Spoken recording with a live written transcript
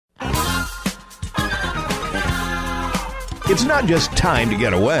It's not just time to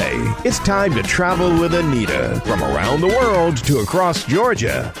get away. It's time to travel with Anita. From around the world to across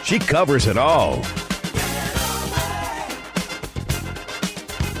Georgia, she covers it all.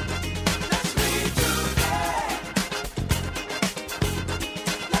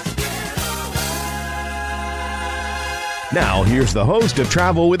 Now, here's the host of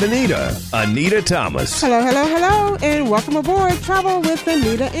Travel with Anita, Anita Thomas. Hello, hello, hello, and welcome aboard Travel with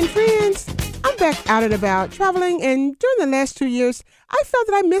Anita and Friends. I'm back out and about traveling, and during the last 2 years, I felt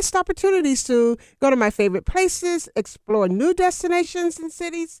that I missed opportunities to go to my favorite places, explore new destinations and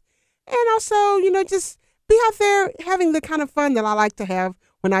cities, and also, just be out there having the kind of fun that I like to have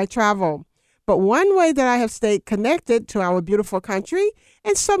when I travel. But one way that I have stayed connected to our beautiful country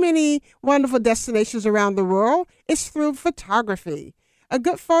and so many wonderful destinations around the world is through photography. A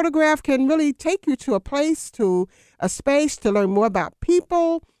good photograph can really take you to a place, to a space, to learn more about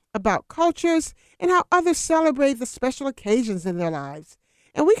people, about cultures, and how others celebrate the special occasions in their lives.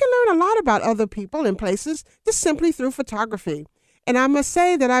 And we can learn a lot about other people and places just simply through photography. And I must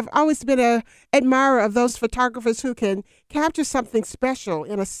say that I've always been an admirer of those photographers who can capture something special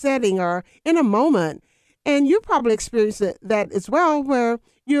in a setting or in a moment. And you probably experienced that as well, where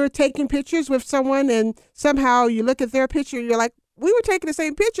you're taking pictures with someone and somehow you look at their picture and you're like, we were taking the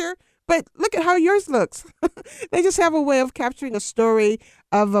same picture, but look at how yours looks. They just have a way of capturing a story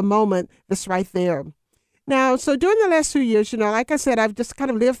of a moment that's right there. Now, so during the last 2 years, like I said, I've just kind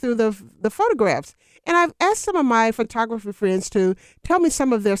of lived through the photographs. And I've asked some of my photography friends to tell me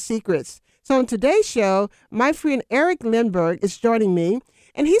some of their secrets. So on today's show, my friend Eric Lindbergh is joining me,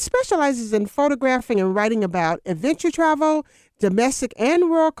 and he specializes in photographing and writing about adventure travel, domestic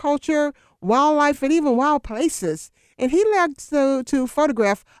and world culture, wildlife, and even wild places. And he likes to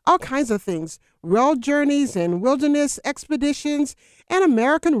photograph all kinds of things, road journeys and wilderness expeditions and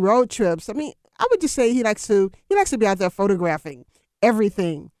American road trips. I mean, I would just say he likes to be out there photographing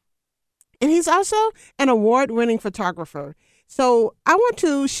everything. And he's also an award-winning photographer. So I want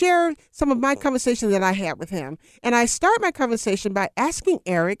to share some of my conversation that I had with him. And I start my conversation by asking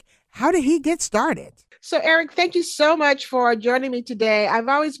Eric, how did he get started? So Eric, thank you so much for joining me today. I've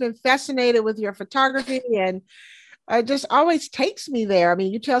always been fascinated with your photography, and it just always takes me there. I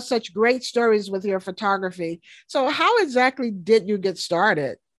mean, you tell such great stories with your photography. So how exactly did you get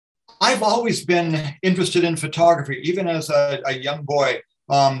started? I've always been interested in photography, even as a young boy.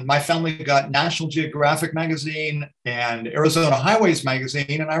 My family got National Geographic magazine and Arizona Highways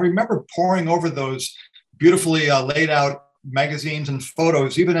magazine, and I remember poring over those beautifully laid out magazines and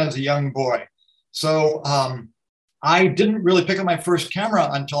photos, even as a young boy. So I didn't really pick up my first camera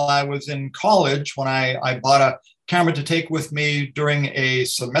until I was in college, when I bought a camera to take with me during a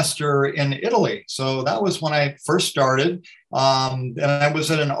semester in Italy. So that was when I first started. And I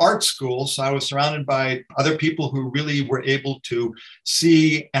was at an art school, so I was surrounded by other people who really were able to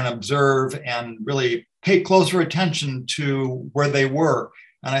see and observe and really pay closer attention to where they were.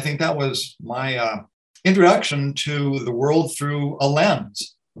 And I think that was my introduction to the world through a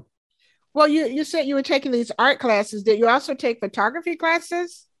lens. Well, you said you were taking these art classes. Did you also take photography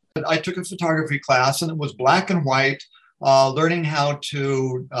classes? I took a photography class, and it was black and white, learning how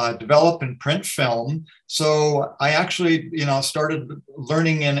to develop and print film. So I actually, started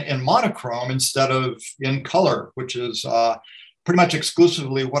learning in monochrome instead of in color, which is pretty much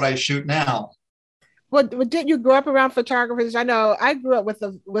exclusively what I shoot now. Well, did you grow up around photographers? I know I grew up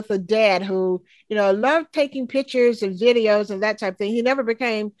with a dad who, loved taking pictures and videos and that type of thing. He never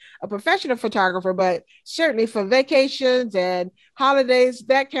became a professional photographer, but certainly for vacations and holidays,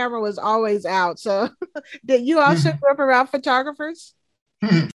 that camera was always out. So did you also grow up around photographers?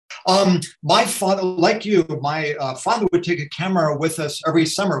 My father, like you, my father would take a camera with us every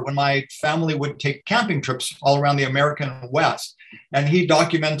summer when my family would take camping trips all around the American West. And he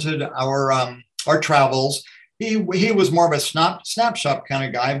documented our travels. He was more of a snapshot kind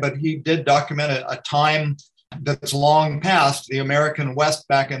of guy, but he did document a time that's long past, the American West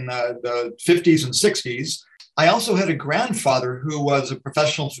back in the 50s and 60s. I also had a grandfather who was a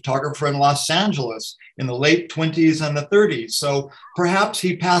professional photographer in Los Angeles in the late 20s and the 30s. So perhaps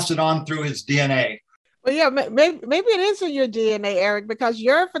he passed it on through his DNA. Well, yeah, maybe it is in your DNA, Eric, because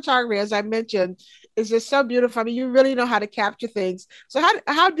your photography, as I mentioned, is just so beautiful. I mean, you really know how to capture things. So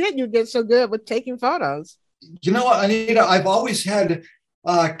how did you get so good with taking photos? You know, Anita, I've always had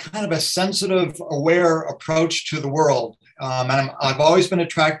kind of a sensitive, aware approach to the world. And I've always been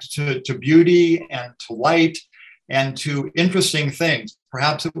attracted to beauty and to light and to interesting things.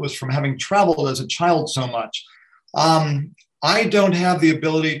 Perhaps it was from having traveled as a child so much. I don't have the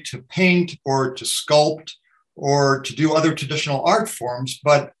ability to paint or to sculpt or to do other traditional art forms,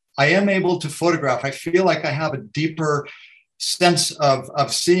 but I am able to photograph. I feel like I have a deeper sense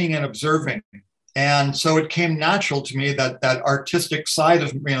of seeing and observing. And so it came natural to me that that artistic side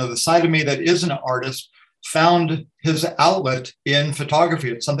of, the side of me that is an artist found his outlet in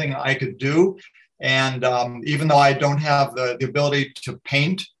photography. It's something I could do. And even though I don't have the ability to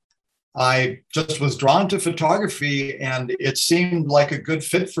paint, I just was drawn to photography, and it seemed like a good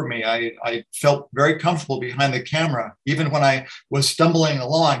fit for me. I felt very comfortable behind the camera, even when I was stumbling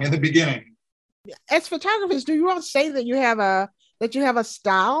along in the beginning. As photographers, do you all say that you have a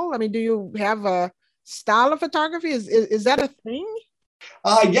style? I mean, do you have a style of photography? Is that a thing?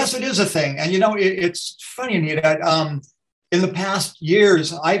 Yes, it is a thing. And, it's funny, Anita. In the past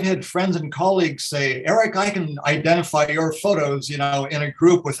years, I've had friends and colleagues say, Eric, I can identify your photos, in a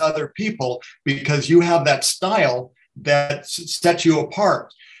group with other people because you have that style that sets you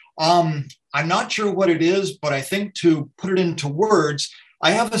apart. I'm not sure what it is, but I think to put it into words,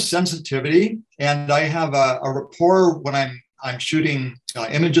 I have a sensitivity and I have a rapport when I'm shooting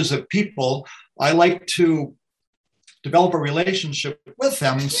images of people. I like to develop a relationship with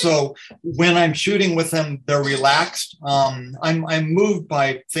them. So when I'm shooting with them, they're relaxed. I'm moved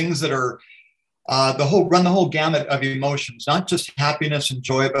by things that are run the whole gamut of emotions, not just happiness and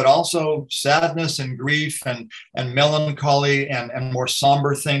joy, but also sadness and grief and melancholy and more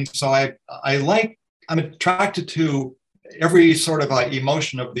somber things. So I'm attracted to every sort of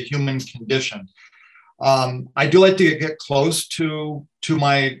emotion of the human condition. I do like to get close to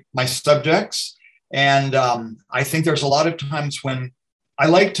my subjects. And I think there's a lot of times when I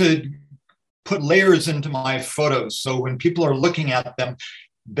like to put layers into my photos. So when people are looking at them,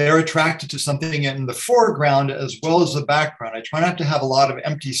 they're attracted to something in the foreground as well as the background. I try not to have a lot of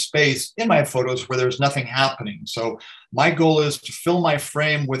empty space in my photos where there's nothing happening. So my goal is to fill my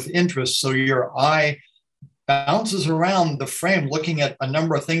frame with interest, so your eye bounces around the frame looking at a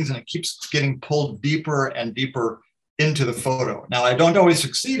number of things, and it keeps getting pulled deeper and deeper into the photo. Now, I don't always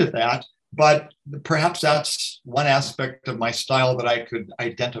succeed at that, but perhaps that's one aspect of my style that I could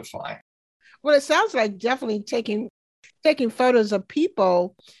identify. Well, it sounds like definitely taking photos of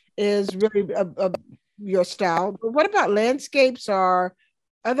people is really your style. But what about landscapes or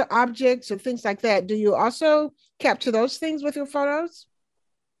other objects or things like that? Do you also capture those things with your photos?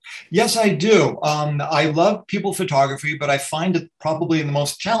 Yes, I do. I love people photography, but I find it probably the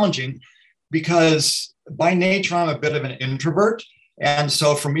most challenging because by nature, I'm a bit of an introvert. And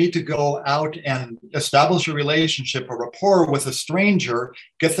so for me to go out and establish a relationship, a rapport with a stranger,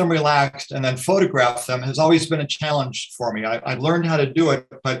 get them relaxed, and then photograph them has always been a challenge for me. I learned how to do it,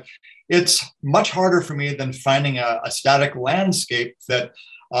 but it's much harder for me than finding a static landscape that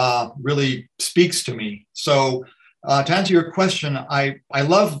really speaks to me. So to answer your question, I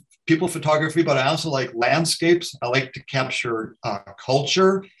love people photography, but I also like landscapes. I like to capture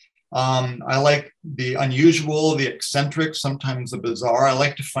culture. I like the unusual, the eccentric, sometimes the bizarre. I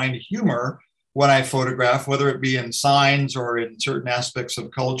like to find humor when I photograph, whether it be in signs or in certain aspects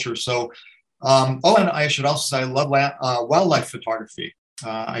of culture. So, and I should also say I love wildlife photography.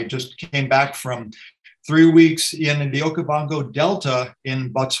 I just came back from 3 weeks in the Okavango Delta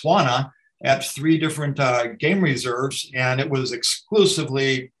in Botswana at 3 different game reserves, and it was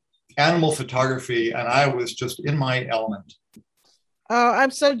exclusively animal photography, and I was just in my element. Oh,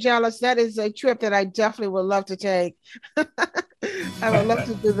 I'm so jealous. That is a trip that I definitely would love to take. I would love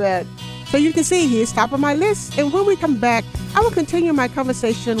to do that. So you can see he is top of my list. And when we come back, I will continue my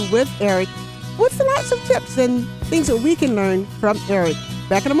conversation with Eric with lots of tips and things that we can learn from Eric.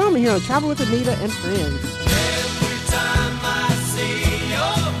 Back in a moment here on Travel with Anita and Friends.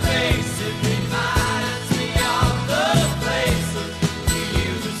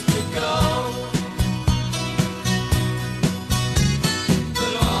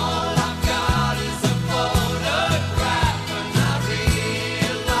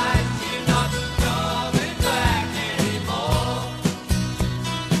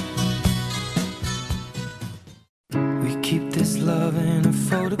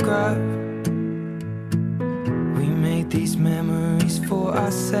 Photograph. We made these memories for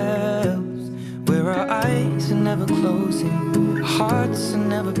ourselves, where our eyes are never closing, hearts are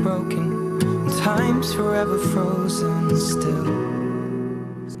never broken, and time's forever frozen still.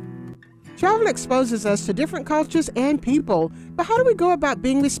 Travel exposes us to different cultures and people, but how do we go about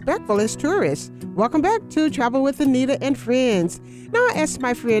being respectful as tourists? Welcome back to Travel with Anita and Friends. Now I asked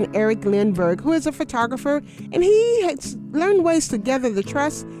my friend Eric Glenberg, who is a photographer, and he has learned ways to gather the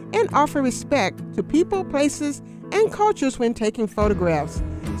trust and offer respect to people, places, and cultures when taking photographs.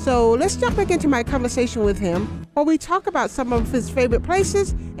 So let's jump back into my conversation with him where we talk about some of his favorite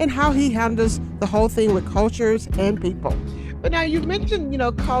places and how he handles the whole thing with cultures and people. But now you mentioned,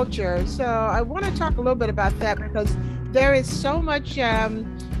 culture. So I want to talk a little bit about that because There is so much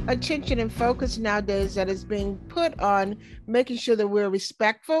attention and focus nowadays that is being put on making sure that we're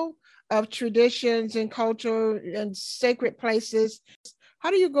respectful of traditions and culture and sacred places.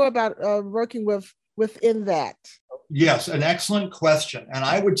 How do you go about working within that? Yes, an excellent question. And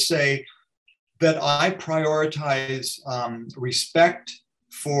I would say that I prioritize respect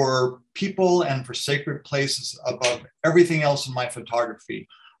for people and for sacred places above everything else in my photography.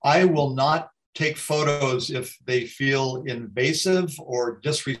 I will not take photos if they feel invasive or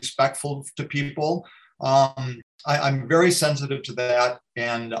disrespectful to people. I'm very sensitive to that,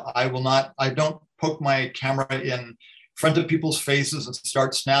 and I don't poke my camera in front of people's faces and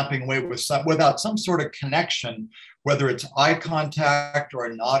start snapping away without some sort of connection, whether it's eye contact or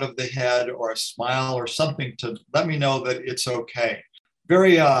a nod of the head or a smile or something to let me know that it's okay.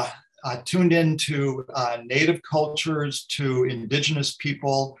 Very tuned into native cultures, to indigenous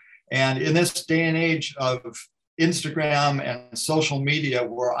people. And in this day and age of Instagram and social media,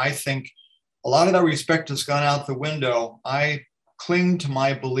 where I think a lot of that respect has gone out the window, I cling to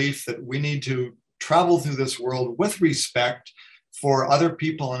my belief that we need to travel through this world with respect for other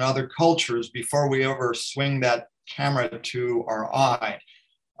people and other cultures before we ever swing that camera to our eye.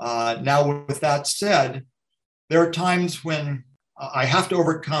 Now, with that said, there are times when I have to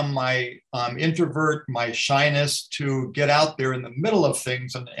overcome my introvert, my shyness to get out there in the middle of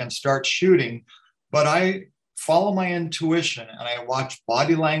things and start shooting. But I follow my intuition and I watch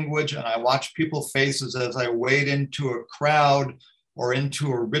body language and I watch people's faces as I wade into a crowd or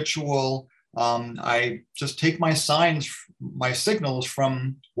into a ritual. I just take my signals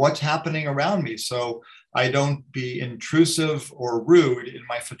from what's happening around me, so I don't be intrusive or rude in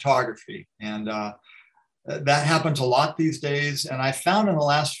my photography. And that happens a lot these days. And I found in the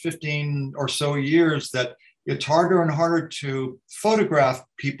last 15 or so years that it's harder and harder to photograph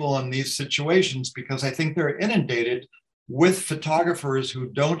people in these situations because I think they're inundated with photographers who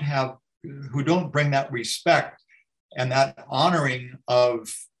don't bring that respect and that honoring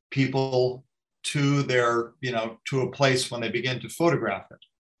of people to their, to a place when they begin to photograph it.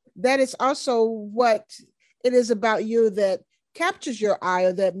 That is also what it is about you that captures your eye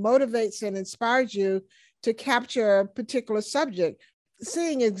or that motivates and inspires you to capture a particular subject,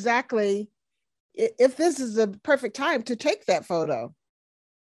 seeing exactly if this is the perfect time to take that photo.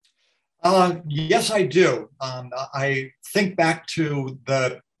 Yes, I do. I think back to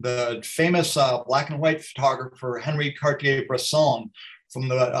the famous black and white photographer, Henri Cartier-Bresson, from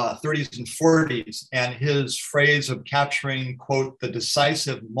the 30s and 40s, and his phrase of capturing, quote, the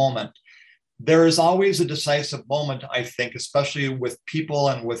decisive moment. There is always a decisive moment, I think, especially with people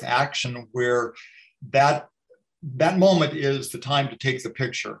and with action, where that moment is the time to take the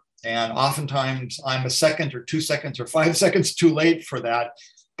picture. And oftentimes I'm a second or 2 seconds or 5 seconds too late for that.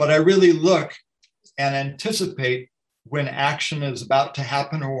 But I really look and anticipate when action is about to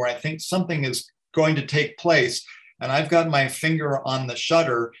happen or where I think something is going to take place. And I've got my finger on the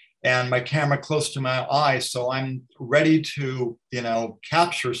shutter and my camera close to my eye. So I'm ready to,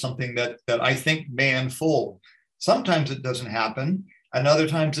 capture something that I think may unfold. Sometimes it doesn't happen and other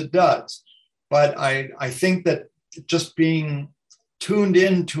times it does. But I think that just being tuned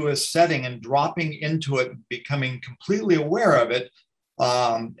into a setting and dropping into it, becoming completely aware of it,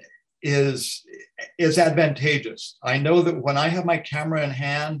 is advantageous. I know that when I have my camera in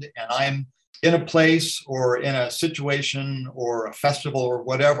hand and I'm in a place or in a situation or a festival or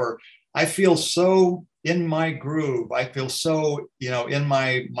whatever, I feel so in my groove. I feel so, in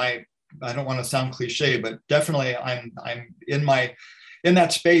my, I don't want to sound cliche, but definitely I'm in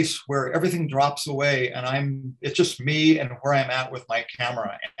that space where everything drops away and it's just me and where I'm at with my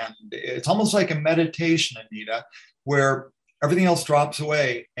camera. And it's almost like a meditation, Anita, where everything else drops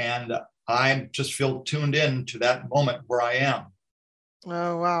away and I just feel tuned in to that moment where I am.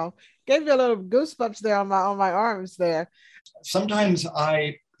 Oh, wow. Gave you a little goosebumps there on my arms there. Sometimes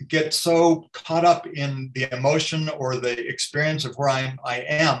I get so caught up in the emotion or the experience of where I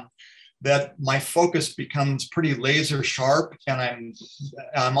am that my focus becomes pretty laser sharp, and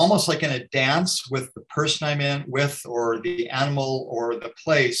I'm almost like in a dance with the person I'm in with, or the animal or the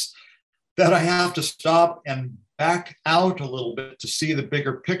place, that I have to stop and back out a little bit to see the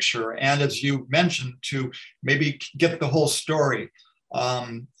bigger picture. And as you mentioned, to maybe get the whole story.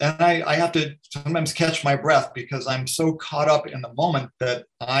 And I have to sometimes catch my breath because I'm so caught up in the moment that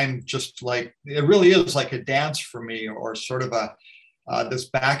I'm just like, it really is like a dance for me, or sort of this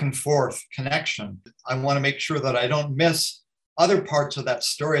back and forth connection. I want to make sure that I don't miss other parts of that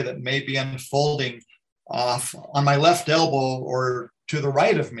story that may be unfolding off on my left elbow or to the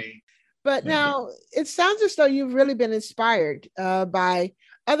right of me. But now it sounds as though you've really been inspired by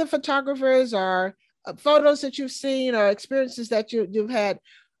other photographers or photos that you've seen or experiences that you've had.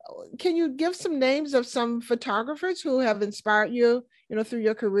 Can you give some names of some photographers who have inspired you, through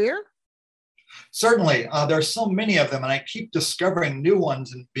your career? Certainly. There's so many of them, and I keep discovering new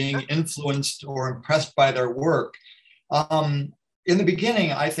ones and being influenced or impressed by their work. In the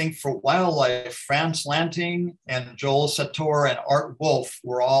beginning, I think for wildlife, Frans Lanting and Joel Sator and Art Wolf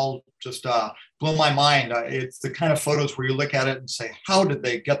were all just blew my mind. It's the kind of photos where you look at it and say, how did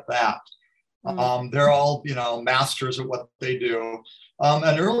they get that? They're all, masters at what they do.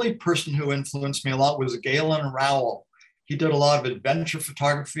 An early person who influenced me a lot was Galen Rowell. He did a lot of adventure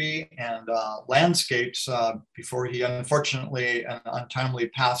photography and landscapes before he unfortunately and untimely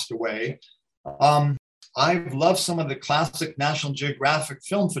passed away. I've loved some of the classic National Geographic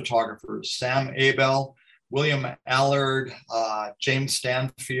film photographers, Sam Abell, William Allard, James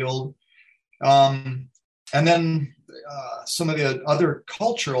Stanfield. And then some of the other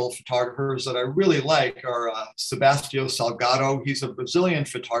cultural photographers that I really like are Sebastião Salgado. He's a Brazilian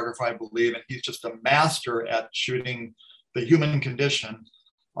photographer, I believe, and he's just a master at shooting the human condition.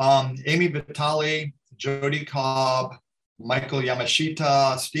 Amy Vitale, Jody Cobb, Michael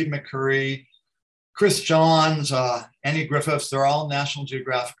Yamashita, Steve McCurry, Chris Johns, Annie Griffiths, they're all National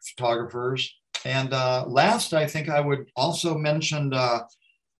Geographic photographers. And last, I think I would also mention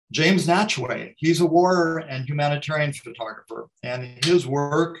James Natchway. He's a war and humanitarian photographer. And his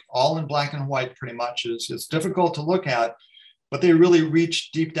work, all in black and white pretty much, is difficult to look at, but they really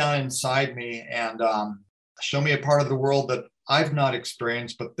reach deep down inside me and show me a part of the world that I've not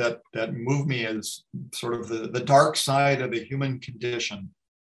experienced, but that move me as sort of the dark side of the human condition.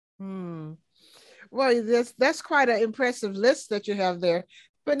 Well, that's quite an impressive list that you have there.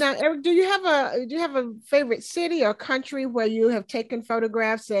 But now, Eric, do you have a favorite city or country where you have taken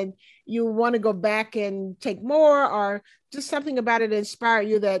photographs and you want to go back and take more, or just something about it inspired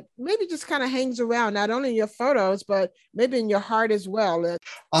you that maybe just kind of hangs around, not only in your photos, but maybe in your heart as well?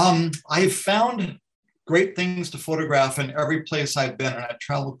 I've found great things to photograph in every place I've been, and I've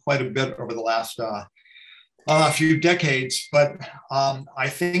traveled quite a bit over the last a few decades, but I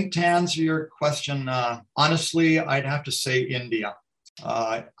think to answer your question, honestly, I'd have to say India.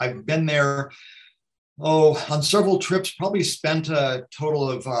 I've been there, on several trips, probably spent a total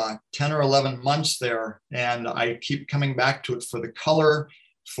of 10 or 11 months there, and I keep coming back to it for the color,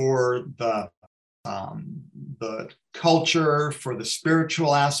 for the culture, for the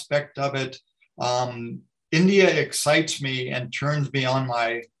spiritual aspect of it. India excites me and turns me on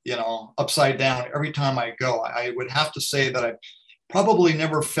my, upside down every time I go. I would have to say that I probably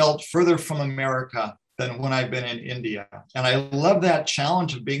never felt further from America than when I've been in India. And I love that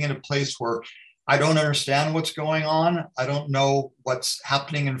challenge of being in a place where I don't understand what's going on. I don't know what's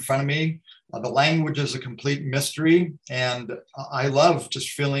happening in front of me. The language is a complete mystery. And I love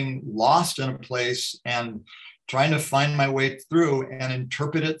just feeling lost in a place and trying to find my way through and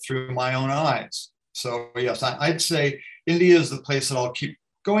interpret it through my own eyes. So yes, I'd say India is the place that I'll keep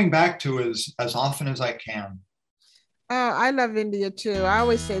going back to as often as I can. Oh, I love India too. I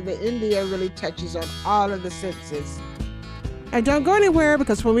always say that India really touches on all of the senses. And don't go anywhere,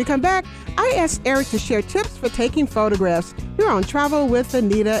 because when we come back, I asked Eric to share tips for taking photographs. You're on Travel with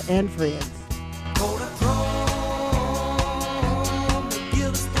Anita and Friends.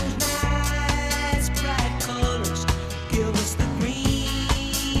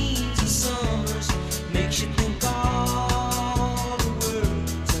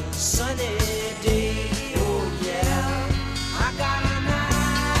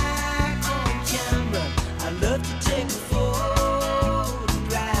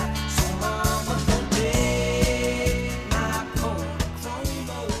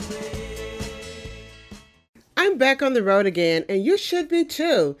 Back on the road again, and you should be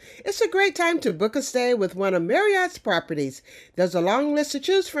too. It's a great time to book a stay with one of Marriott's properties. There's a long list to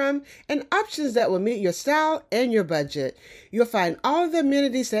choose from and options that will meet your style and your budget. You'll find all of the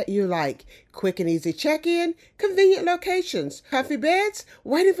amenities that you like. Quick and easy check-in, convenient locations, comfy beds,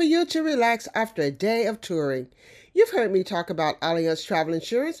 waiting for you to relax after a day of touring. You've heard me talk about Allianz Travel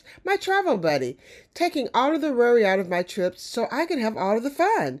Insurance, my travel buddy, taking all of the worry out of my trips so I can have all of the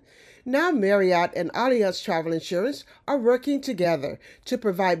fun. Now Marriott and Allianz Travel Insurance are working together to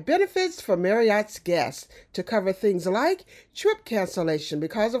provide benefits for Marriott's guests to cover things like trip cancellation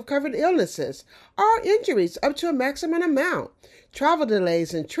because of covered illnesses or injuries up to a maximum amount, travel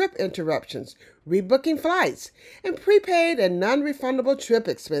delays and trip interruptions, rebooking flights, and prepaid and non-refundable trip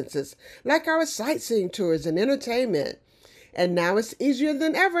expenses like our sightseeing tours and entertainment. And now it's easier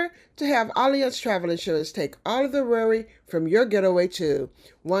than ever to have Allianz Travel Insurance take all of the worry from your getaway too.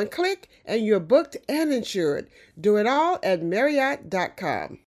 One click and you're booked and insured. Do it all at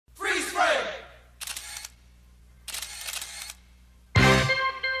Marriott.com. Freeze frame!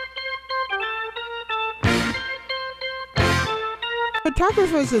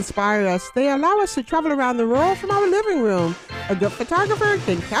 Photographers inspire us. They allow us to travel around the world from our living room. A good photographer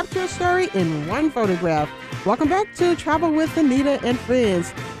can capture a story in one photograph. Welcome back to Travel with Anita and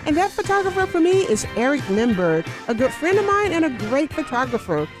Friends. And that photographer for me is Eric Lindbergh, a good friend of mine and a great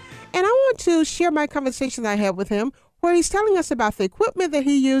photographer. And I want to share my conversation I had with him, where he's telling us about the equipment that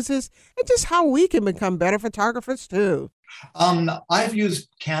he uses and just how we can become better photographers too. I've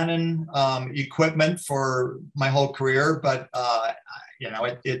used Canon equipment for my whole career, but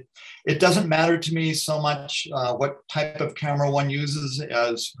it doesn't matter to me so much what type of camera one uses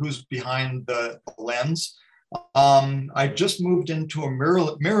as who's behind the lens. I just moved into a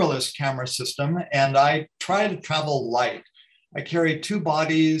mirrorless camera system, and I try to travel light. I carry two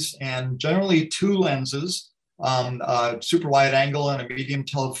bodies and generally two lenses, a super wide angle and a medium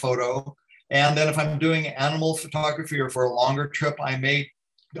telephoto. And then if I'm doing animal photography or for a longer trip, I may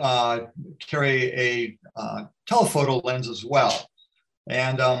carry a telephoto lens as well.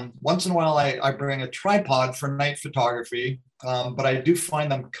 And once in a while, I bring a tripod for night photography, but I do find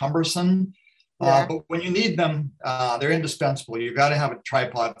them cumbersome. Yeah. But when you need them, they're indispensable. You've got to have a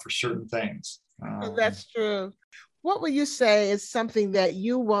tripod for certain things. That's true. What would you say is something that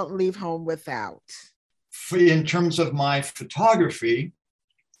you won't leave home without? In terms of my photography,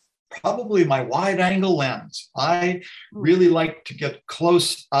 probably my wide angle lens. I really like to get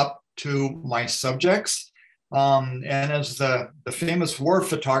close up to my subjects. And as the famous war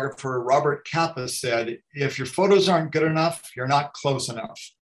photographer, Robert Capa said, if your photos aren't good enough, you're not close enough.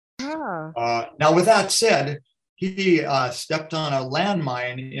 Now, with that said, he stepped on a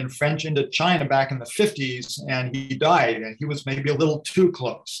landmine in French Indochina back in the 50s, and he died, and he was maybe a little too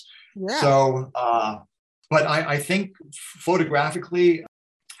close. Yeah. So, but I think photographically,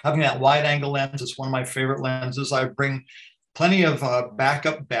 having that wide angle lens is one of my favorite lenses. I bring plenty of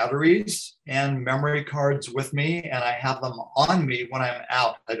backup batteries and memory cards with me, and I have them on me when I'm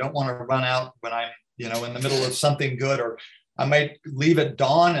out. I don't want to run out when I'm, in the middle of something good, or I might leave at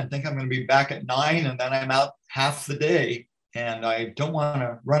dawn and think I'm going to be back at 9, and then I'm out half the day, and I don't want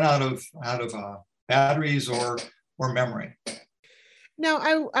to run out of batteries or memory. Now,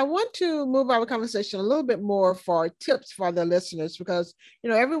 I want to move our conversation a little bit more for tips for the listeners, because,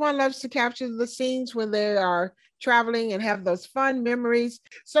 everyone loves to capture the scenes when they are traveling and have those fun memories.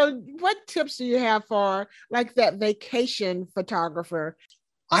 So what tips do you have for like that vacation photographer?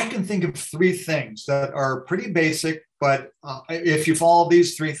 I can think of 3 things that are pretty basic, but if you follow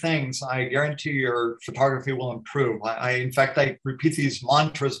these 3 things, I guarantee your photography will improve. In fact, I repeat these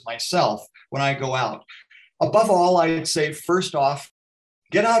mantras myself when I go out. Above all, I'd say, first off,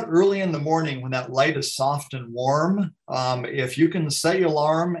 get out early in the morning when that light is soft and warm. If you can set your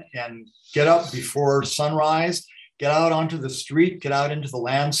alarm and get up before sunrise, get out onto the street, get out into the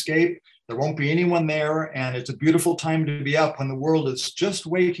landscape. There won't be anyone there, and it's a beautiful time to be up when the world is just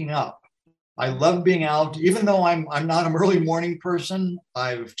waking up. I love being out, even though I'm not an early morning person.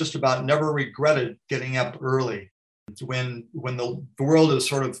 I've just about never regretted getting up early when the world is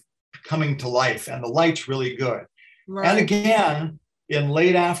sort of coming to life and the light's really good. Right. And again, in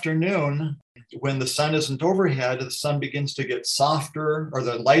late afternoon, when the sun isn't overhead, the sun begins to get softer, or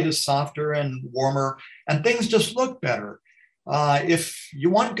the light is softer and warmer, and things just look better. If you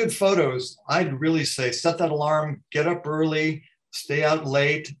want good photos, I'd really say set that alarm, get up early, stay out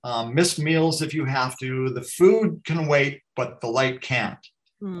late, miss meals if you have to. The food can wait, but the light can't.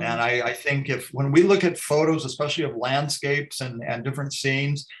 And I think when we look at photos, especially of landscapes and different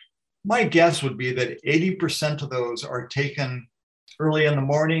scenes, my guess would be that 80% of those are taken early in the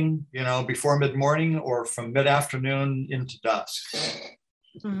morning, before mid-morning, or from mid-afternoon into dusk.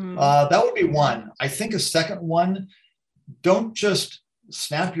 That would be one. I think a second one, don't just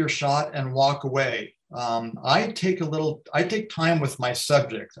snap your shot and walk away. I take time with my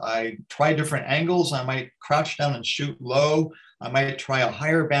subject. I try different angles. I might crouch down and shoot low. I might try a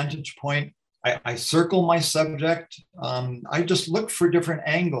higher vantage point. I circle my subject. I just look for different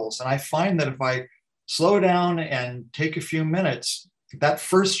angles. And I find that if I slow down and take a few minutes, that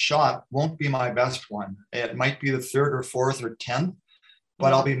first shot won't be my best one. It might be the 3rd or 4th or 10th,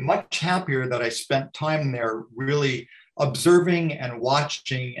 but I'll be much happier that I spent time there really observing and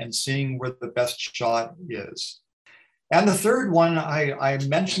watching and seeing where the best shot is. And the third one, I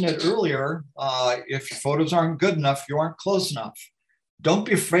mentioned it earlier, if your photos aren't good enough, you aren't close enough. Don't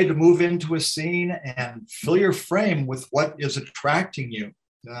be afraid to move into a scene and fill your frame with what is attracting you.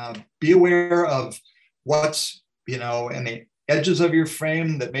 Be aware of what's, in the edges of your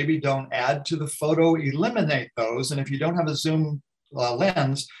frame that maybe don't add to the photo. Eliminate those. And if you don't have a zoom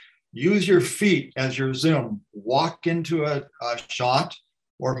lens, use your feet as your zoom. Walk into a shot,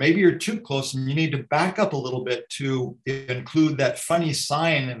 or maybe you're too close and you need to back up a little bit to include that funny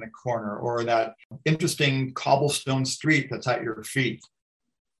sign in the corner or that interesting cobblestone street that's at your feet.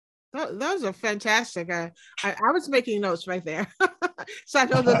 Those are fantastic. I was making notes right there. So I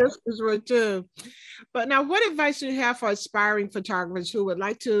know the listeners were too. But now, what advice do you have for aspiring photographers who would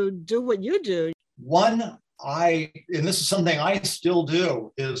like to do what you do? One, and this is something I still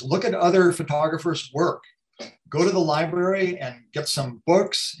do, is look at other photographers' work. Go to the library and get some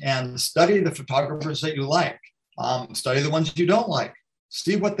books and study the photographers that you like. Study the ones you don't like.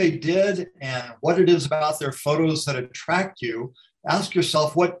 See what they did and what it is about their photos that attract you. Ask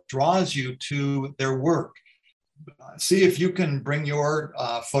yourself what draws you to their work. See if you can bring your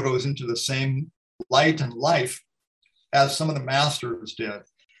photos into the same light and life as some of the masters did.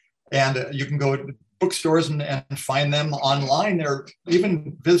 And you can go to bookstores and find them online. They're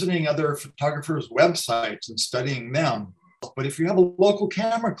even visiting other photographers' websites and studying them. But if you have a local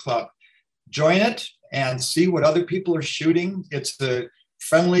camera club, join it and see what other people are shooting. It's the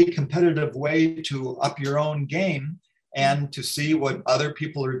friendly, competitive way to up your own game and to see what other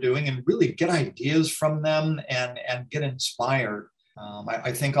people are doing and really get ideas from them and get inspired.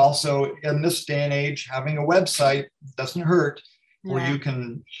 I think also in this day and age, having a website doesn't hurt, where you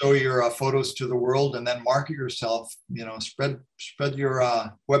can show your photos to the world and then market yourself, spread your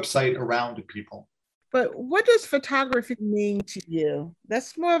website around to people. But what does photography mean to you?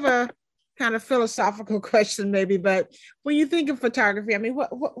 That's more of a kind of philosophical question maybe, but when you think of photography, I mean,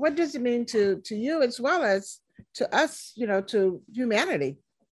 what does it mean to you as well as to us, to humanity?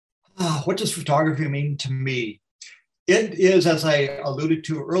 What does photography mean to me? It is, as I alluded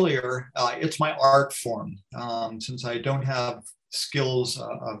to earlier, it's my art form. Since I don't have skills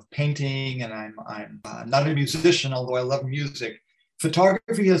of painting and I'm not a musician, although I love music,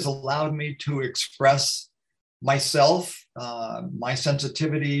 photography has allowed me to express myself, my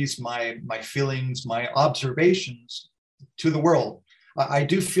sensitivities, my feelings, my observations to the world. I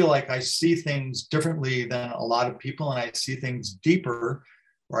do feel like I see things differently than a lot of people, and I see things deeper,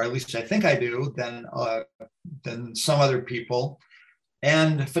 or at least I think I do, than some other people.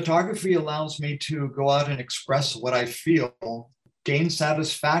 And photography allows me to go out and express what I feel, gain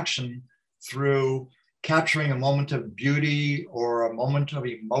satisfaction through capturing a moment of beauty or a moment of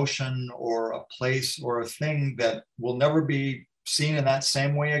emotion or a place or a thing that will never be seen in that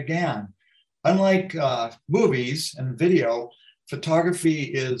same way again. Unlike movies and video, photography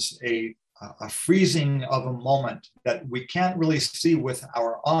is a freezing of a moment that we can't really see with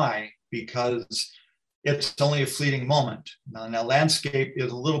our eye because it's only a fleeting moment. Now landscape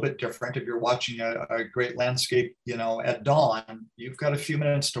is a little bit different. If you're watching a great landscape, at dawn, you've got a few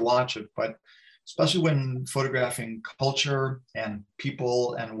minutes to watch it. But especially when photographing culture and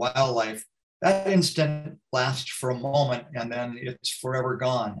people and wildlife, that instant lasts for a moment and then it's forever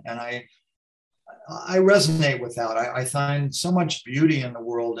gone. And I resonate with that. I find so much beauty in the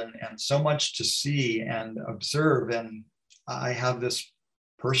world and so much to see and observe. And I have this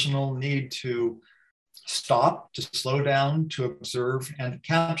personal need to stop, to slow down, to observe and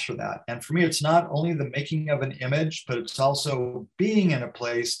capture that. And for me, it's not only the making of an image, but it's also being in a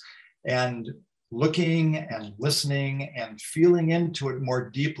place and looking and listening and feeling into it more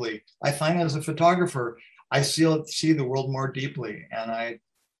deeply. I find as a photographer, I see the world more deeply. And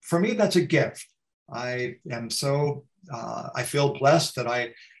for me, that's a gift. I am so, I feel blessed that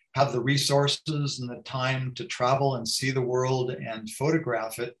I have the resources and the time to travel and see the world and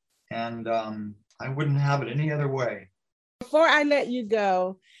photograph it. And I wouldn't have it any other way. Before I let you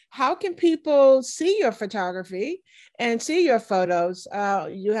go, how can people see your photography and see your photos?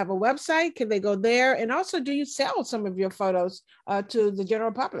 You have a website, can they go there? And also, do you sell some of your photos to the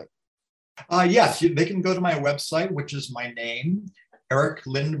general public? Yes, they can go to my website, which is my name,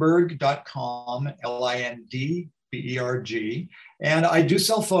 ericlindberg.com, LINDBERG. And I do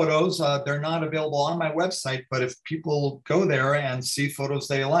sell photos. They're not available on my website, but if people go there and see photos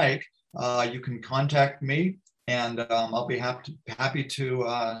they like, you can contact me and I'll be happy to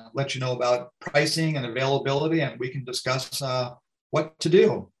let you know about pricing and availability, and we can discuss what to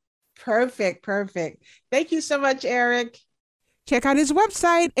do. Perfect. Thank you so much, Eric. Check out his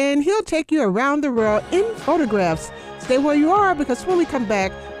website and he'll take you around the world in photographs. Stay where you are, because when we come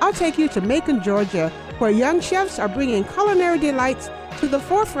back, I'll take you to Macon, Georgia, where young chefs are bringing culinary delights to the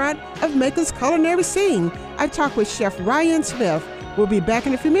forefront of Macon's culinary scene. I talk with Chef Ryan Smith. We'll be back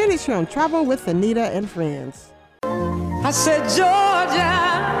in a few minutes here on Travel with Anita and Friends. I said, Georgia,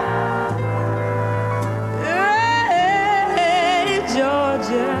 hey,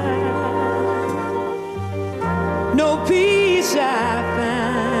 Georgia, no peace I find.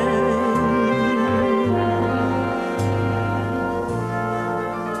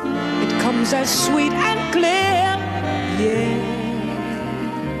 sweet and clear, yeah,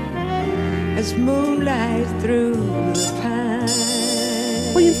 as moonlight through the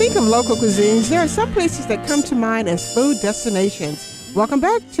pine. When you think of local cuisines, there are some places that come to mind as food destinations. Welcome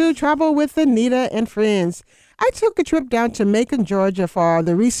back to Travel with Anita and Friends. I took a trip down to Macon, Georgia for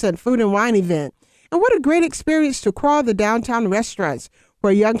the recent Food and Wine event. And what a great experience to crawl the downtown restaurants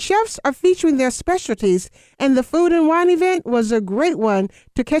where young chefs are featuring their specialties. And the Food and Wine event was a great one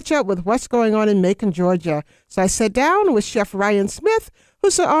to catch up with what's going on in Macon, Georgia. So I sat down with Chef Ryan Smith,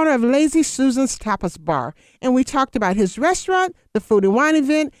 who's the owner of Lazy Susan's Tapas Bar. And we talked about his restaurant, the Food and Wine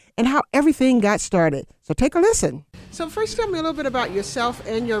event, and how everything got started. So take a listen. So first tell me a little bit about yourself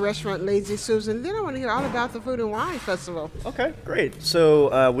and your restaurant, Lazy Susan. Then I want to hear all about the Food and Wine Festival. Okay, great.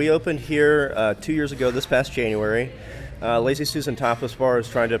 So we opened here 2 years ago this past January. Lazy Susan Tapas Bar is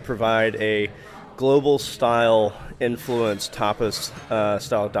trying to provide a global style influence tapas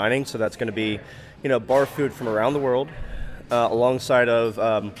style dining. So that's going to be, bar food from around the world alongside of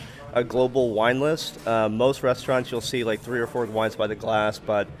a global wine list. Most restaurants you'll see like 3 or 4 wines by the glass,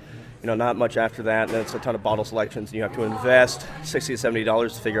 but not much after that, and it's a ton of bottle selections, and you have to invest $60 to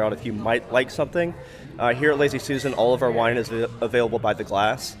 $70 to figure out if you might like something. Here at Lazy Susan, all of our wine is available by the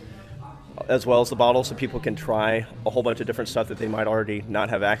glass, as well as the bottle, so people can try a whole bunch of different stuff that they might already not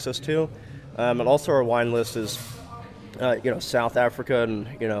have access to. And also our wine list is, South Africa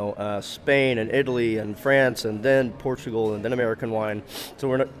and, Spain and Italy and France and then Portugal and then American wine. So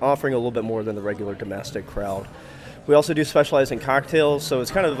we're offering a little bit more than the regular domestic crowd. We also do specialize in cocktails, so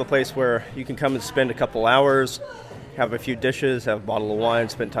it's kind of a place where you can come and spend a couple hours, have a few dishes, have a bottle of wine,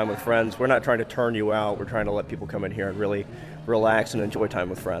 spend time with friends. We're not trying to turn you out. We're trying to let people come in here and really relax and enjoy time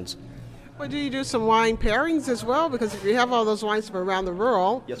with friends. Well, do you do some wine pairings as well? Because if you have all those wines from around the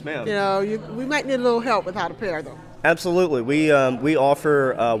world, yes, ma'am. We might need a little help with how to pair them. Absolutely. We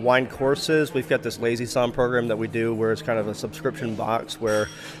offer wine courses. We've got this Lazy Som program that we do where it's kind of a subscription box where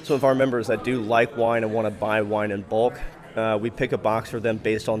some of our members that do like wine and want to buy wine in bulk, we pick a box for them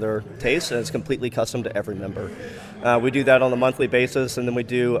based on their taste, and it's completely custom to every member. We do that on a monthly basis, and then we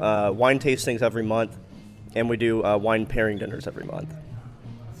do wine tastings every month, and we do wine pairing dinners every month.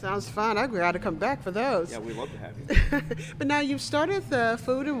 Sounds fun. I got to come back for those. Yeah, we'd love to have you. But now you've started the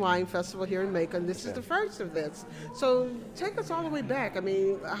Food and Wine Festival here in Macon. This is the first of this. So take us all the way back. I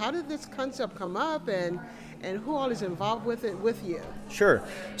mean, how did this concept come up, and who all is involved with it with you? Sure.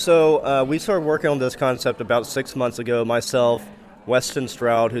 So we started working on this concept about 6 months ago. Myself, Weston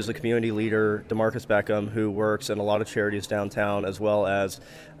Stroud, who's the community leader, DeMarcus Beckham, who works in a lot of charities downtown, as well as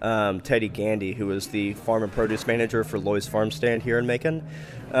Teddy Gandy, who is the farm and produce manager for Loy's Farm Stand here in Macon.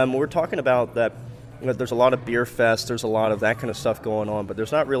 We're talking about that there's a lot of beer fests, there's a lot of that kind of stuff going on, but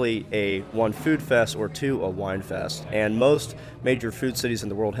there's not really a one food fest or two a wine fest. And most major food cities in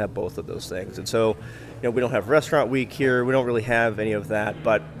the world have both of those things. And so, we don't have restaurant week here, we don't really have any of that,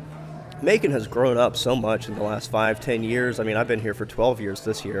 but Macon has grown up so much in the last 5-10 years. I mean, I've been here for 12 years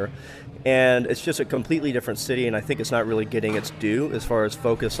this year, and it's just a completely different city, and I think it's not really getting its due as far as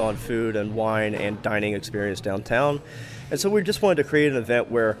focus on food and wine and dining experience downtown. And so we just wanted to create an event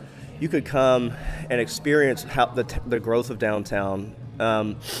where you could come and experience how the growth of downtown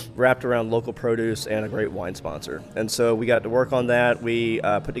wrapped around local produce and a great wine sponsor. And so we got to work on that. We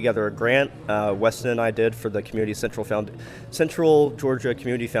put together a grant, Weston and I did, for the Central Georgia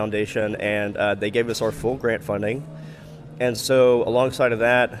Community Foundation, and they gave us our full grant funding. And so alongside of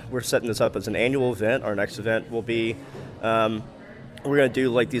that, we're setting this up as an annual event. Our next event will be, we're going to do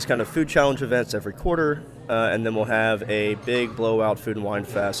like these kind of food challenge events every quarter, and then we'll have a big blowout food and wine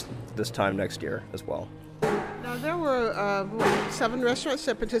fest this time next year as well. Now, there were 7 restaurants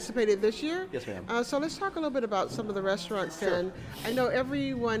that participated this year. Yes, ma'am. So let's talk a little bit about some of the restaurants. Sure. And I know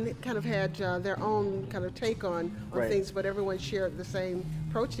everyone kind of had their own kind of take on Right. things, but everyone shared the same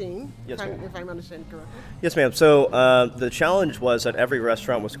protein, Yes, ma'am. if I'm understanding correctly. Yes, ma'am. So the challenge was that every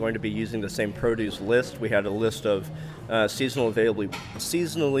restaurant was going to be using the same produce list. We had a list of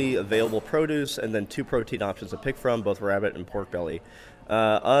seasonally available produce, and then 2 protein options to pick from, both rabbit and pork belly.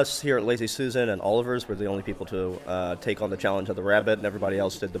 Us here at Lazy Susan and Oliver's were the only people to take on the challenge of the rabbit, and everybody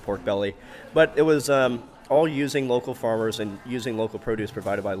else did the pork belly. But it was all using local farmers and using local produce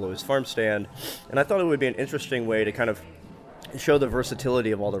provided by Loy's Farm Stand. And I thought it would be an interesting way to kind of show the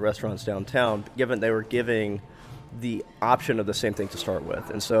versatility of all the restaurants downtown, given they were giving the option of the same thing to start with.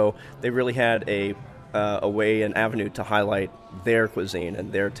 And so they really had a way, an avenue to highlight their cuisine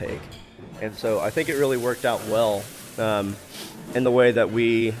and their take. And so I think it really worked out well in the way that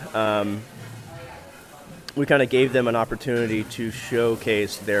we kind of gave them an opportunity to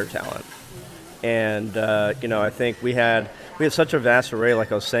showcase their talent. And I think we have such a vast array,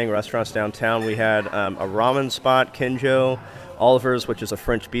 like I was saying, restaurants downtown. We had a ramen spot, Kinjo, Oliver's, which is a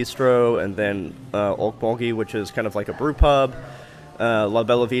French bistro, and then Okbolgi, which is kind of like a brew pub, La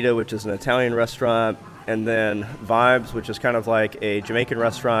Bella Vita, which is an Italian restaurant, and then Vibes, which is kind of like a Jamaican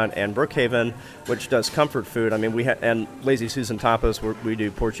restaurant, and Brookhaven, which does comfort food. I mean, and Lazy Susan Tapas, where we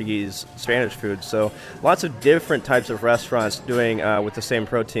do Portuguese, Spanish food. So lots of different types of restaurants doing with the same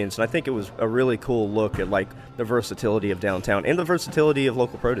proteins. And I think it was a really cool look at like the versatility of downtown and the versatility of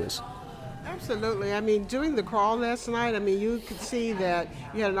local produce. Absolutely. I mean, doing the crawl last night, I mean, you could see that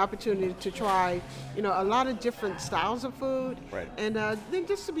you had an opportunity to try, a lot of different styles of food. Right. And then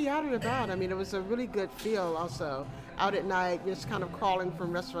just to be out and about, I mean, it was a really good feel also. Out at night, just kind of crawling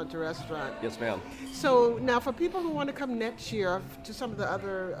from restaurant to restaurant. Yes, ma'am. So now for people who want to come next year to some of the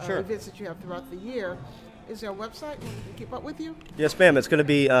other Sure. events that you have throughout the year, is there a website where we can keep up with you? Yes, ma'am. It's going to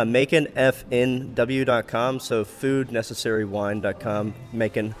be makinfnw.com, so foodnecessarywine.com,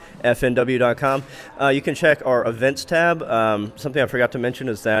 makinfnw.com. You can check our events tab. Something I forgot to mention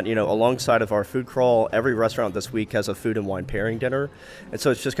is that, alongside of our food crawl, every restaurant this week has a food and wine pairing dinner. And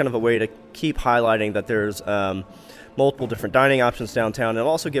so it's just kind of a way to keep highlighting that there's multiple different dining options downtown, and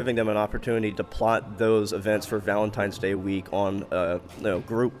also giving them an opportunity to plot those events for Valentine's Day week on a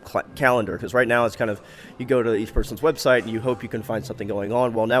group calendar. Because right now it's kind of, you go to each person's website and you hope you can find something going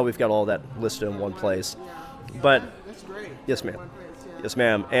on. Well, now we've got all that listed in one place. But That's great. yes, ma'am. One place, yeah. Yes,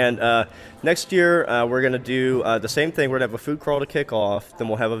 ma'am. And next year we're going to do the same thing. We're going to have a food crawl to kick off. Then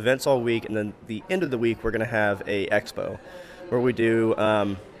we'll have events all week, and then the end of the week we're going to have a expo where we do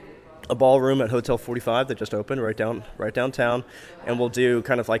a ballroom at Hotel 45 that just opened right downtown, and we'll do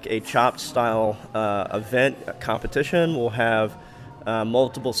kind of like a Chopped style event competition. We'll have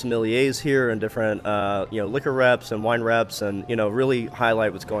multiple sommeliers here and different liquor reps and wine reps, and really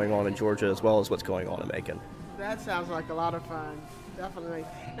highlight what's going on in Georgia as well as what's going on in Macon. That sounds like a lot of fun, definitely.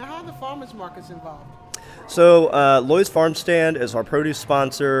 Now, how are the farmers markets involved? So Loy's Farm Stand is our produce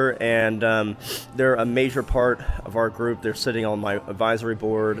sponsor, and they're a major part of our group. They're sitting on my advisory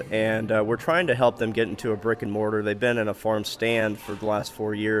board, and we're trying to help them get into a brick and mortar. They've been in a farm stand for the last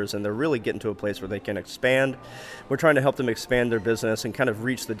 4 years, and they're really getting to a place where they can expand. We're trying to help them expand their business and kind of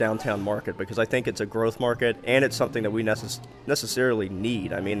reach the downtown market, because I think it's a growth market, and it's something that we necessarily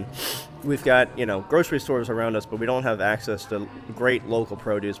need. I mean, we've got grocery stores around us, but we don't have access to great local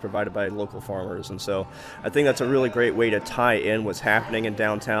produce provided by local farmers, and so I think that's a really great way to tie in what's happening in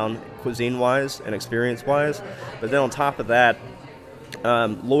downtown cuisine-wise and experience-wise. But then on top of that,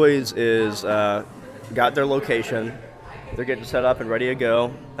 Loy's is got their location. They're getting set up and ready to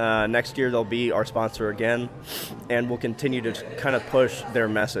go. Next year they'll be our sponsor again, and we'll continue to kind of push their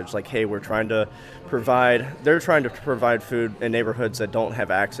message, like, hey, they're trying to provide food in neighborhoods that don't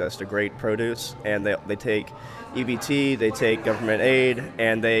have access to great produce, and they take EBT, they take government aid,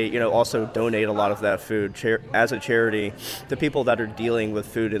 and they also donate a lot of that food as a charity to people that are dealing with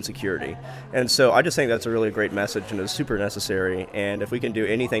food insecurity. And so I just think that's a really great message, and it's super necessary. And if we can do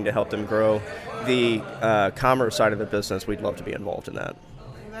anything to help them grow the commerce side of the business, we'd love to be involved in that.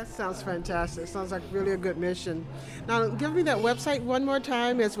 That sounds fantastic. Sounds like really a good mission. Now, give me that website one more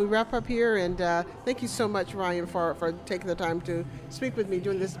time as we wrap up here. And thank you so much, Ryan, for taking the time to speak with me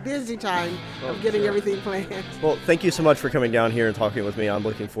during this busy time of getting everything planned. Well, thank you so much for coming down here and talking with me. I'm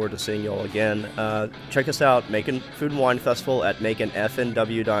looking forward to seeing you all again. Check us out, Macon Food and Wine Festival at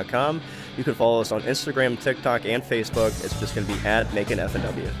makinfnw.com. You can follow us on Instagram, TikTok, and Facebook. It's just going to be at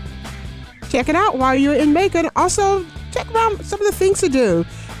makinfnw. Check it out while you're in Macon. Also, check around some of the things to do.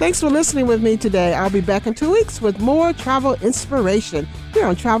 Thanks for listening with me today. I'll be back in 2 weeks with more travel inspiration here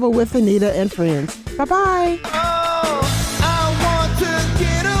on Travel with Anita and Friends. Bye-bye. Oh, I want to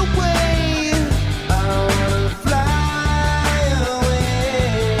get away. I want to fly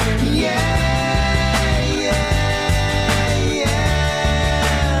away. Yeah, yeah,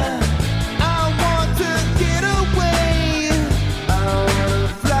 yeah. I want to get away. I want to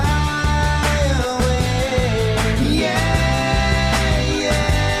fly away. Yeah,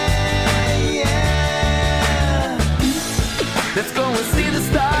 yeah, yeah. Let's go and see the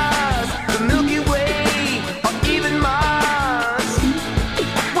stars, the Milky Way, or even Mars,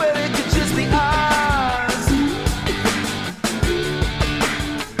 where it could just be ours.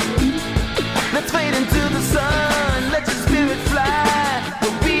 Let's fade into the sun, let your spirit fly,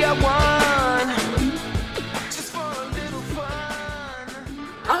 we'll be our one, just for a little fun.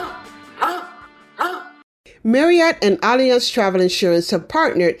 Marriott and Allianz Travel Insurance have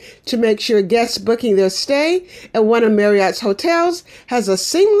partnered to make sure guests booking their stay at one of Marriott's hotels has a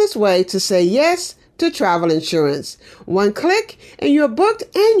seamless way to say yes to travel insurance. One click and you're booked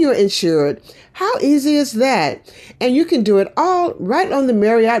and you're insured. How easy is that? And you can do it all right on the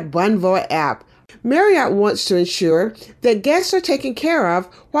Marriott Bonvoy app. Marriott wants to ensure that guests are taken care of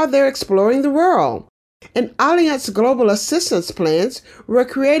while they're exploring the world. And Allianz Global Assistance Plans were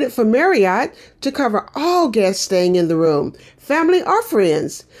created for Marriott to cover all guests staying in the room, family or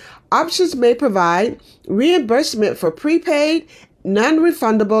friends. Options may provide reimbursement for prepaid,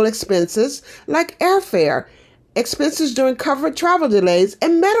 non-refundable expenses like airfare, expenses during covered travel delays,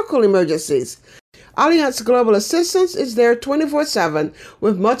 and medical emergencies. Allianz Global Assistance is there 24/7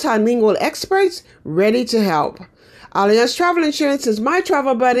 with multilingual experts ready to help. Allianz Travel Insurance is my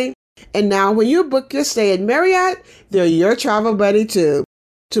travel buddy. And now when you book your stay at Marriott, they're your travel buddy too.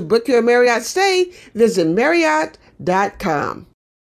 To book your Marriott stay, visit Marriott.com.